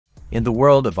In the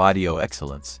world of audio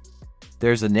excellence,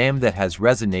 there's a name that has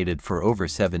resonated for over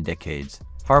 7 decades,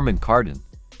 Harman Kardon.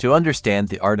 To understand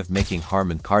the art of making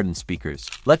Harman Kardon speakers,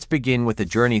 let's begin with a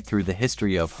journey through the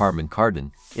history of Harman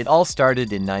Kardon. It all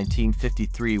started in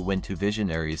 1953 when two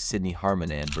visionaries, Sidney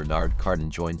Harman and Bernard Kardon,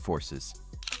 joined forces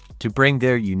to bring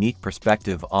their unique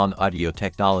perspective on audio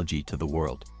technology to the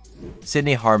world.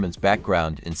 Sidney Harman's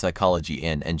background in psychology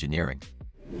and engineering,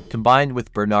 combined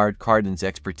with Bernard Kardon's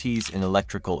expertise in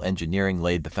electrical engineering,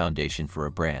 laid the foundation for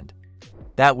a brand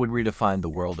that would redefine the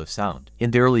world of sound.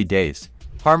 In the early days,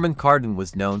 Harman Kardon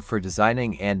was known for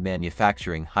designing and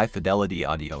manufacturing high-fidelity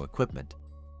audio equipment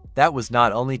that was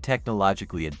not only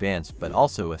technologically advanced but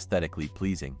also aesthetically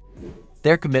pleasing.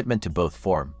 Their commitment to both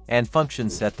form and function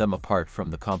set them apart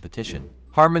from the competition.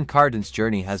 Harman Kardon's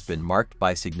journey has been marked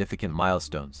by significant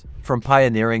milestones, from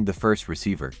pioneering the first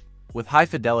receiver with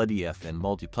high-fidelity FM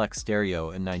multiplex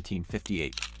stereo in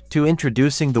 1958 to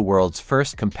introducing the world's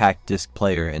first compact disc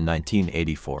player in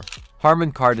 1984.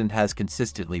 Harman Kardon has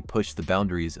consistently pushed the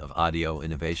boundaries of audio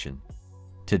innovation.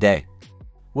 Today,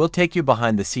 we'll take you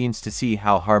behind the scenes to see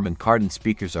how Harman Kardon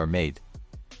speakers are made,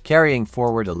 carrying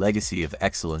forward a legacy of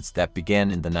excellence that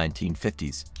began in the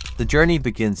 1950s. The journey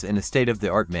begins in a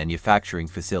state-of-the-art manufacturing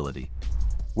facility,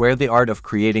 where the art of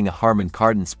creating a Harman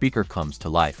Kardon speaker comes to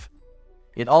life.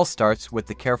 It all starts with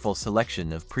the careful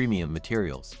selection of premium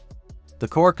materials. The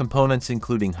core components,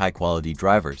 including high-quality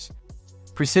drivers,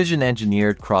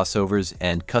 precision-engineered crossovers,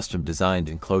 and custom-designed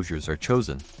enclosures, are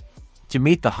chosen to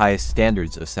meet the highest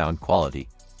standards of sound quality.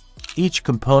 Each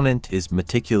component is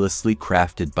meticulously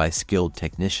crafted by skilled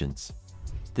technicians.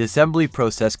 The assembly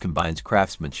process combines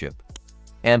craftsmanship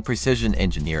and precision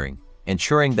engineering,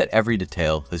 ensuring that every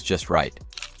detail is just right,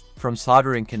 from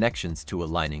soldering connections to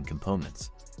aligning components.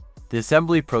 The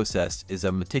assembly process is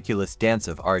a meticulous dance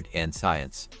of art and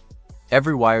science.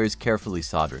 Every wire is carefully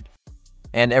soldered,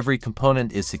 and every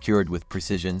component is secured with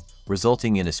precision,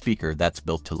 resulting in a speaker that's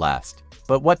built to last.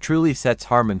 But what truly sets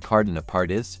Harman Kardon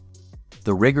apart is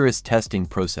the rigorous testing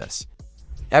process.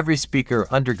 Every speaker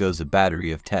undergoes a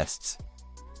battery of tests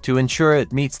to ensure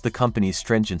it meets the company's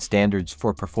stringent standards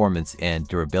for performance and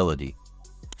durability.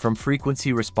 From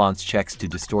frequency response checks to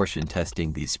distortion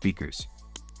testing, these speakers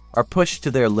are pushed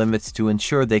to their limits to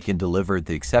ensure they can deliver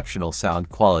the exceptional sound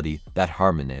quality that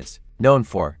Harman is known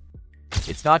for.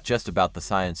 It's not just about the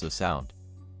science of sound.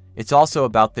 It's also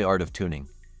about the art of tuning.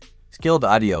 Skilled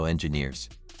audio engineers,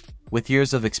 with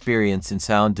years of experience in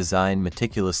sound design,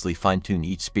 meticulously fine-tune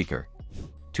each speaker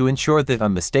to ensure the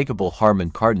unmistakable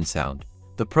Harman Kardon sound.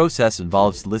 The process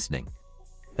involves listening,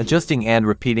 adjusting, and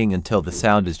repeating until the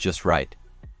sound is just right.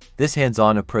 This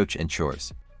hands-on approach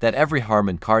ensures that every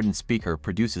Harman Kardon speaker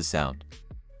produces sound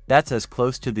that's as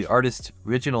close to the artist's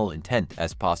original intent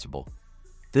as possible.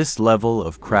 This level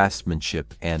of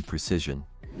craftsmanship and precision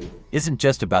isn't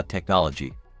just about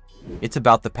technology. It's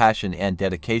about the passion and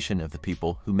dedication of the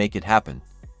people who make it happen.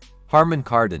 Harman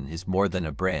Kardon is more than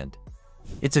a brand.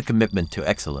 It's a commitment to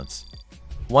excellence.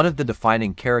 One of the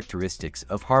defining characteristics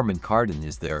of Harman Kardon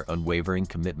is their unwavering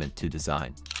commitment to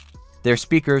design. Their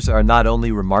speakers are not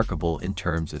only remarkable in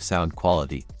terms of sound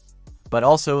quality, but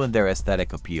also in their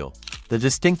aesthetic appeal. The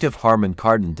distinctive Harman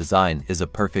Kardon design is a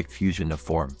perfect fusion of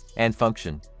form and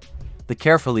function. The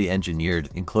carefully engineered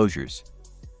enclosures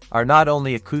are not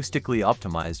only acoustically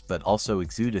optimized but also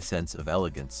exude a sense of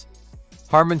elegance.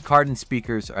 Harman Kardon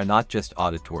speakers are not just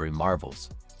auditory marvels,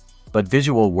 but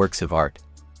visual works of art.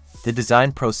 The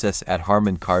design process at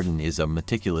Harman Kardon is a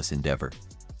meticulous endeavor.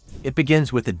 It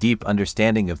begins with a deep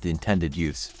understanding of the intended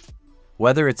use.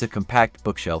 Whether it's a compact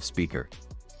bookshelf speaker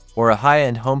or a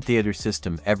high-end home theater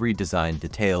system, every design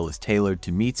detail is tailored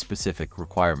to meet specific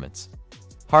requirements.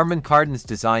 Harman Kardon's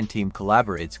design team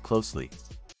collaborates closely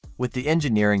with the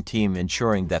engineering team,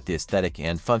 ensuring that the aesthetic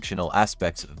and functional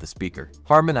aspects of the speaker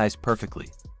harmonize perfectly.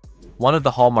 One of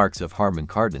the hallmarks of Harman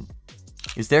Kardon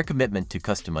is their commitment to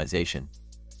customization.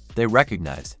 They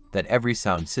recognize that every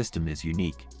sound system is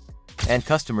unique, and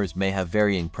customers may have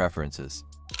varying preferences.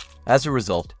 As a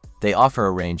result, they offer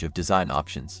a range of design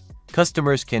options.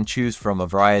 Customers can choose from a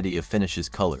variety of finishes,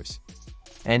 colors,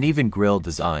 and even grille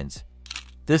designs.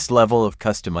 This level of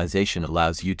customization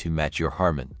allows you to match your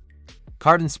Harman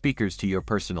Kardon speakers to your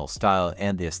personal style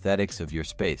and the aesthetics of your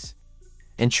space,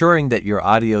 ensuring that your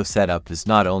audio setup is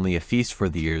not only a feast for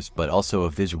the ears but also a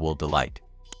visual delight.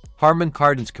 Harman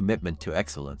Kardon's commitment to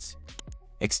excellence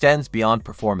extends beyond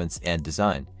performance and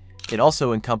design. It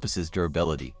also encompasses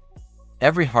durability.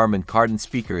 Every Harman Kardon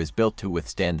speaker is built to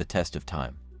withstand the test of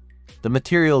time. The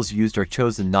materials used are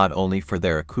chosen not only for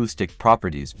their acoustic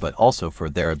properties but also for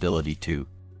their ability to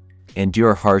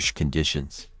endure harsh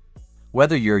conditions.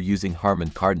 whether you're using Harman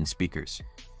Kardon speakers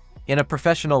in a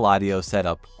professional audio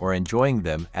setup or enjoying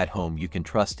them at home, you can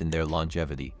trust in their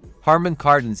longevity. Harman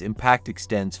Kardon's impact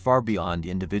extends far beyond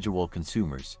individual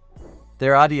consumers.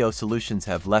 Their audio solutions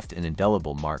have left an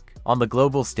indelible mark on the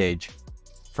global stage,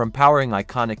 from powering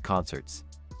iconic concerts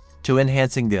to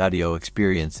enhancing the audio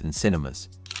experience in cinemas.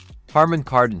 Harman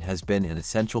Kardon has been an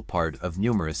essential part of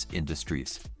numerous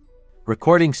industries.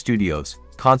 Recording studios,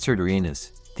 concert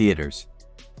arenas, theaters,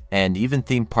 and even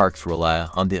theme parks rely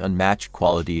on the unmatched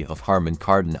quality of Harman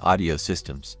Kardon audio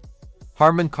systems.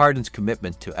 Harman Kardon's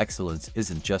commitment to excellence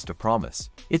isn't just a promise.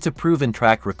 It's a proven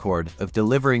track record of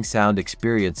delivering sound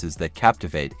experiences that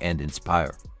captivate and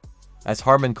inspire. As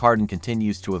Harman Kardon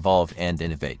continues to evolve and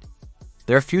innovate,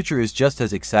 their future is just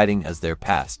as exciting as their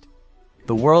past.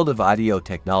 The world of audio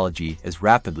technology is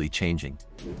rapidly changing,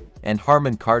 and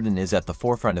Harman Kardon is at the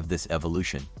forefront of this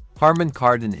evolution. Harman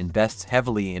Kardon invests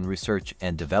heavily in research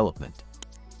and development,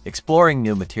 exploring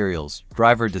new materials,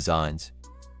 driver designs,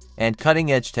 and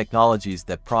cutting-edge technologies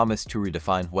that promise to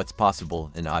redefine what's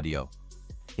possible in audio.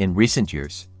 In recent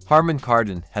years, Harman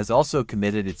Kardon has also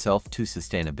committed itself to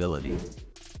sustainability.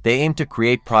 They aim to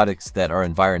create products that are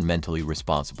environmentally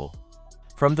responsible,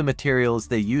 from the materials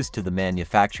they use to the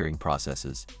manufacturing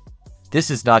processes. This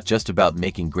is not just about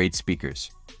making great speakers.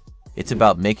 It's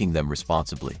about making them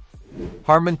responsibly.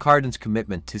 Harman Kardon's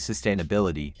commitment to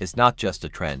sustainability is not just a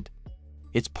trend.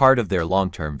 It's part of their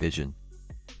long-term vision.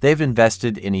 They've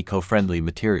invested in eco-friendly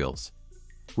materials,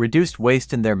 reduced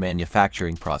waste in their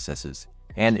manufacturing processes,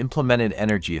 and implemented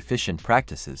energy-efficient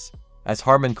practices. As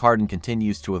Harman Kardon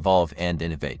continues to evolve and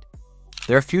innovate,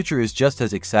 their future is just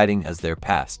as exciting as their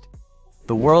past.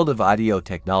 The world of audio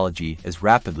technology is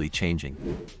rapidly changing,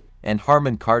 and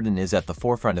Harman Kardon is at the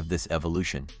forefront of this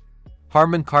evolution.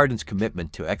 Harman Kardon's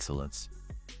commitment to excellence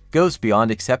goes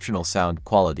beyond exceptional sound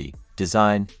quality,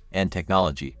 design, and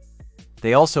technology.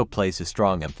 They also place a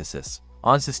strong emphasis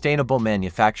on sustainable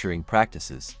manufacturing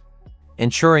practices,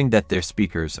 ensuring that their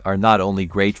speakers are not only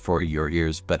great for your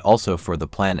ears but also for the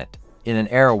planet. In an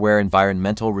era where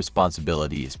environmental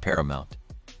responsibility is paramount,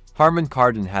 Harman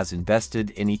Kardon has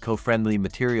invested in eco-friendly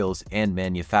materials and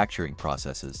manufacturing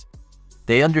processes.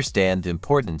 They understand the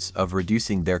importance of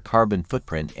reducing their carbon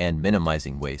footprint and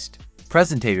minimizing waste.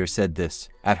 Presentator said this: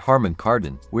 "At Harman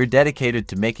Kardon, we're dedicated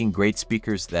to making great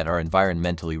speakers that are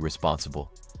environmentally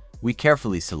responsible. We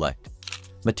carefully select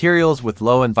materials with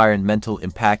low environmental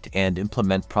impact and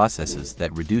implement processes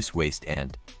that reduce waste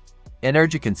and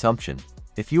energy consumption."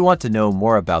 If you want to know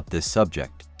more about this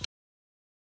subject,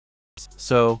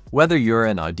 so whether you're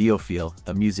an audiophile,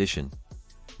 a musician,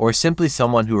 or simply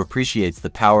someone who appreciates the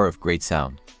power of great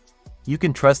sound, you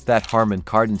can trust that Harman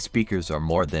Kardon speakers are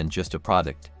more than just a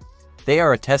product. They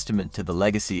are a testament to the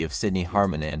legacy of Sidney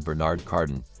Harman and Bernard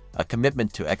Kardon, a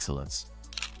commitment to excellence,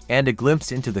 and a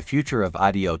glimpse into the future of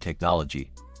audio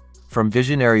technology. From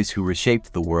visionaries who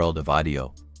reshaped the world of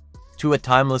audio to a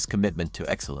timeless commitment to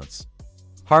excellence,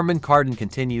 Harman Kardon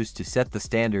continues to set the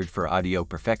standard for audio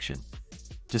perfection.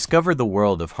 Discover the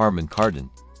world of Harman Kardon,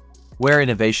 where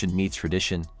innovation meets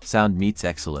tradition, sound meets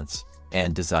excellence,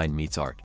 and design meets art.